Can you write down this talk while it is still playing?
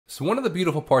So one of the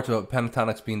beautiful parts about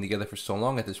Pentatonix being together for so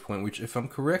long at this point, which if I'm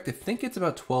correct, I think it's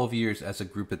about 12 years as a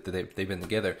group that they've been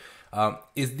together,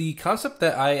 is the concept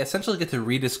that I essentially get to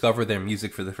rediscover their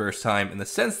music for the first time, in the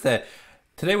sense that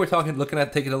today we're taking a look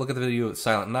at the video of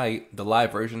Silent Night, the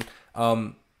live version,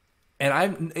 and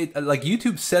like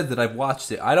YouTube said that I've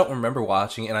watched it. I don't remember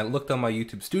watching it, and I looked on my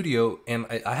YouTube studio, and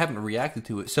I haven't reacted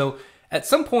to it. So at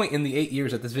some point in the 8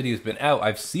 years that this video has been out,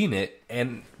 I've seen it,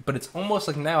 but it's almost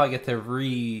like now I get to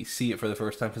re-see it for the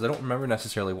first time, because I don't remember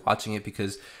necessarily watching it,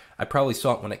 because I probably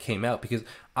saw it when it came out, because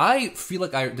I feel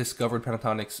like I discovered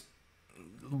Pentatonix,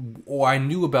 or I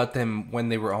knew about them when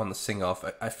they were on the Sing-Off.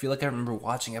 I feel like I remember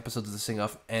watching episodes of the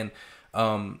Sing-Off, and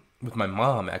with my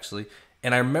mom, actually,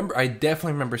 and I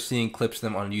definitely remember seeing clips of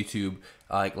them on YouTube,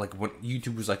 like when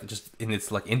YouTube was like just in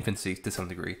its like infancy to some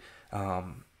degree.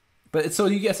 But so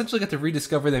you essentially get to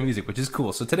rediscover their music, which is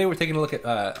cool. So today we're taking a look at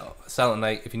Silent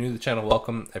Night. If you're new to the channel,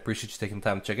 welcome. I appreciate you taking the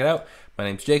time to check it out. My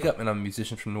name's Jacob, and I'm a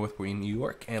musician from Northport, New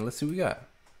York. And let's see what we got.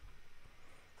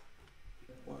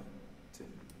 1, 2,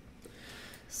 3.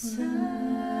 Silent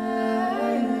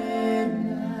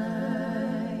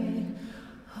night,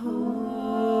 holy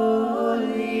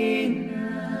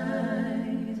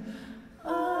night,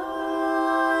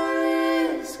 all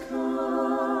is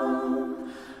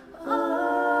calm,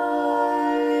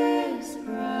 all is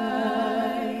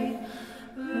bright,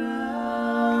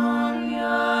 round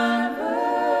your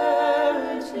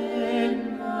virgin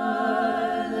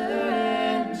mother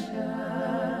and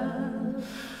child,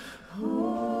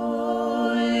 holy.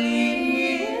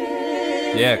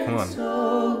 Yeah, come on.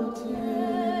 So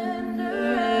tender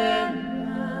and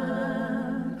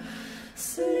mild,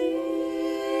 sleep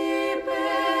in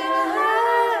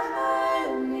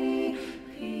heavenly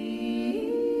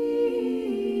peace.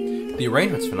 The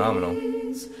arrangement's phenomenal.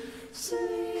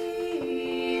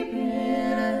 Sleep in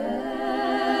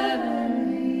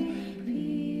heavenly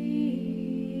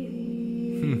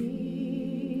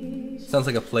peace. Sounds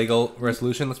like a Plagal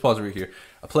resolution. Let's pause right here.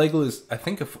 A Plagal is, I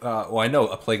think, I know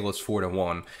a Plagal is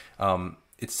 4-1.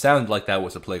 It sounded like that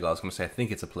was a Plagal. I was going to say, I think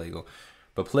it's a Plagal.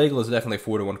 But Plagal is definitely a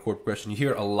 4-1 chord progression. You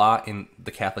hear it a lot in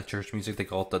the Catholic Church music. They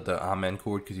call it the Amen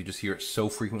chord, because you just hear it so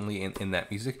frequently in that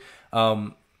music.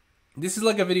 This is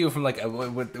like a video from like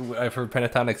what I've heard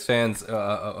Pentatonix fans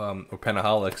or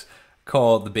Pentaholics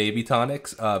call the Baby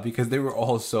Tonics, because they were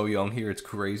all so young here. It's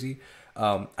crazy.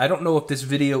 I don't know if this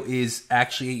video is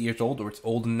actually 8 years old, or it's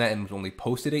older than that and was only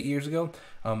posted 8 years ago.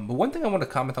 But one thing I want to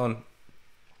comment on,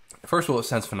 first of all, it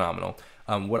sounds phenomenal.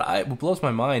 What blows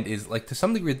my mind is, like, to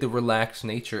some degree, the relaxed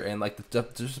nature and like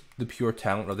just the pure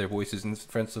talent of their voices. In the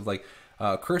sense of like,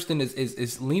 Kirsten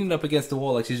is leaning up against the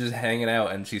wall, like she's just hanging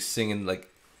out and she's singing like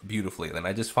beautifully. And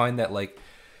I just find that, like,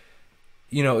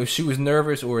 you know, if she was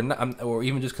nervous or not, or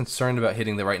even just concerned about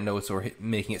hitting the right notes or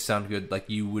making it sound good, like,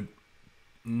 you would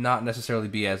not necessarily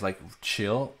be as like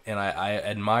chill. And I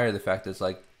admire the fact that it's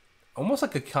like almost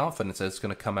like a confidence that it's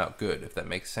going to come out good, if that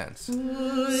makes sense.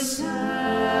 Silent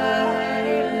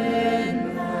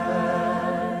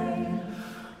night,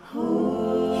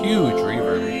 Huge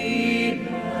reverb. holy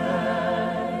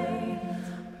night,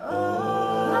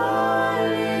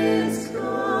 all is calm,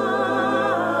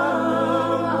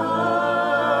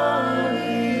 all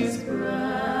is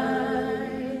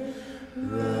bright,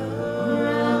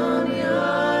 round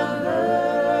your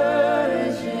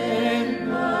virgin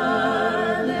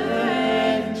mother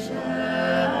and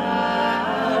child,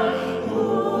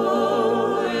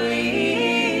 holy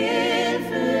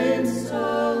infant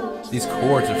soul. These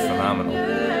chords are phenomenal.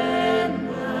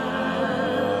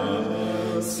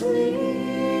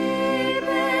 Sleep in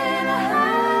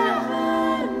heavenly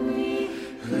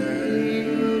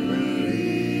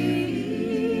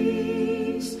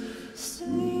peace.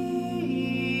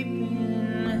 Sleep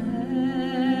in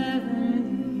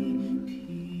heavenly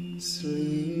peace.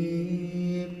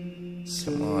 Sleep.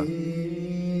 Come on.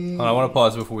 Hold on, I want to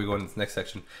pause before we go into the next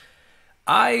section.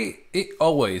 It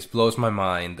always blows my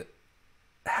mind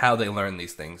how they learn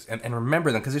these things and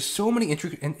remember them, because there's so many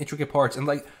intricate parts. And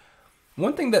like,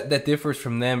 one thing that differs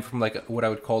from them, from like what I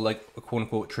would call like a quote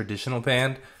unquote traditional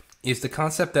band, is the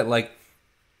concept that, like,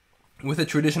 with a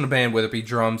traditional band, whether it be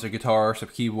drums or guitars or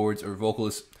keyboards or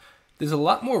vocalists, there's a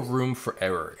lot more room for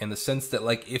error, in the sense that,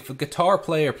 like, if a guitar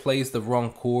player plays the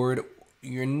wrong chord,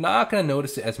 you're not going to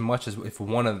notice it as much as if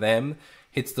one of them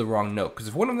hits the wrong note. Because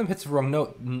if one of them hits the wrong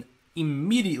note,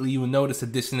 immediately you will notice a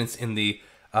dissonance in the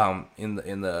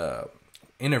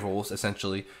intervals,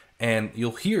 essentially, and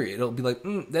you'll hear it. It'll be like,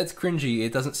 that's cringy.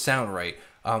 It doesn't sound right.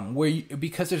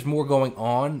 Because there's more going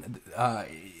on,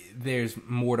 there's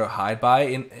more to hide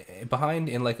behind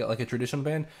in like a traditional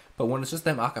band. But when it's just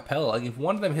them a cappella, like if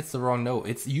one of them hits the wrong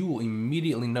note, you will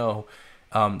immediately know.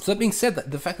 So that being said,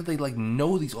 the fact that they like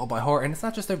know these all by heart, and it's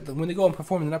not just when they go and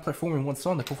perform, they're not performing one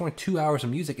song, they're performing 2 hours of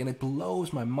music, and it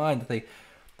blows my mind that they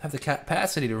have the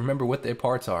capacity to remember what their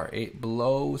parts are. It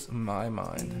blows my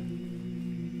mind.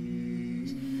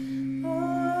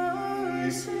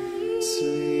 Sleep,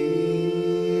 sleep,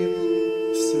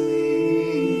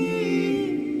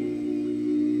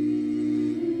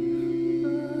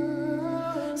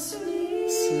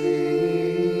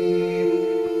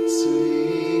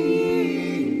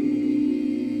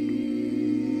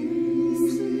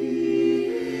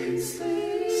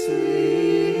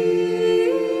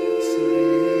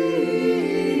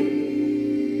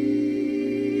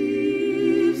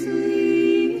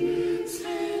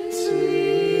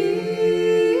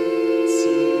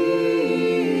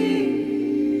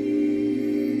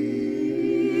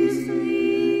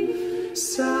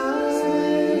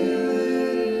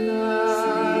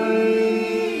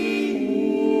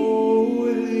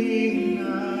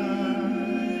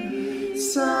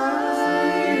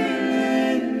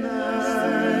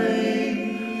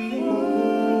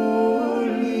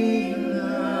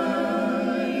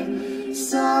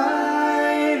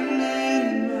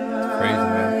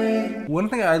 One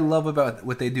thing I love about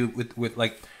what they do with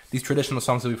like these traditional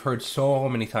songs that we've heard so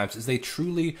many times is they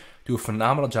truly do a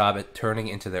phenomenal job at turning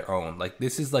into their own. Like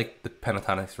this is like the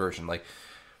Pentatonix version. Like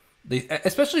they,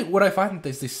 especially what I find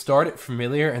is they start it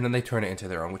familiar and then they turn it into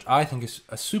their own, which I think is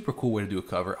a super cool way to do a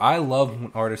cover. I love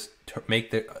when artists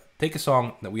take a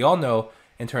song that we all know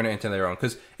and turn it into their own.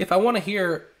 Because if I want to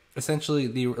hear essentially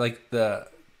the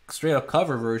straight up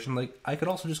cover version, like I could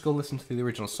also just go listen to the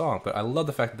original song. But I love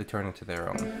the fact that they turn it into their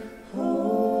own.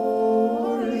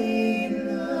 Holy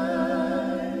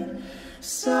night,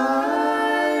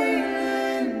 silent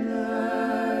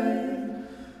night,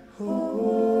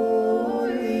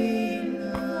 holy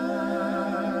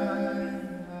night.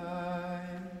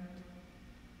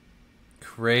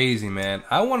 Crazy, man.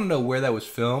 I want to know where that was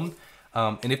filmed,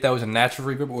 and if that was a natural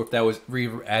reverb or if that was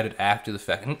reverb added after the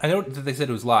fact. And I know that they said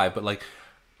it was live, but like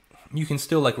you can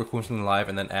still like record something live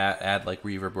and then add like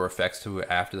reverb or effects to it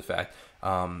after the fact.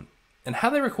 And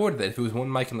how they recorded that, if it was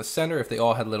one mic in the center, if they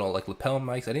all had little like lapel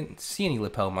mics. I didn't see any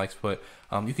lapel mics, but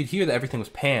you could hear that everything was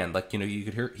panned. Like, you know, you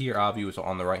could hear Avi was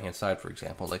on the right hand side, for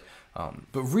example. Like,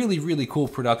 but really, really cool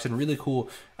production, really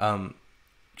cool,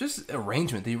 just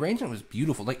arrangement. The arrangement was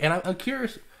beautiful. Like, and I'm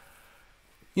curious.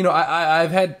 You know,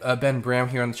 I've had Ben Bram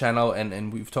here on the channel,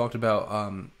 and we've talked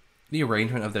about the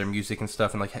arrangement of their music and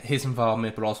stuff, and like his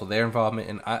involvement, but also their involvement.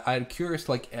 And I'm curious,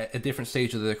 like at a different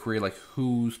stage of their career, like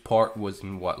whose part was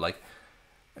in what, like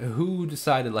who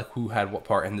decided like who had what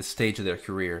part in this stage of their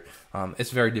career.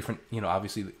 It's very different, you know,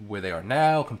 obviously where they are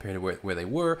now compared to where they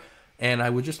were. And I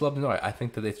would just love to know. I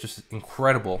think that it's just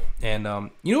incredible. And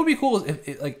you know what would be cool is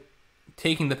if like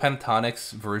taking the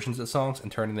Pentatonix versions of songs and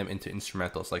turning them into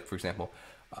instrumentals. Like for example,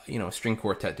 you know, a string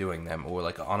quartet doing them, or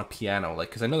like on a piano, like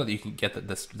because I know that you can get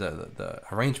the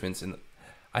arrangements, and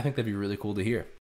I think that'd be really cool to hear.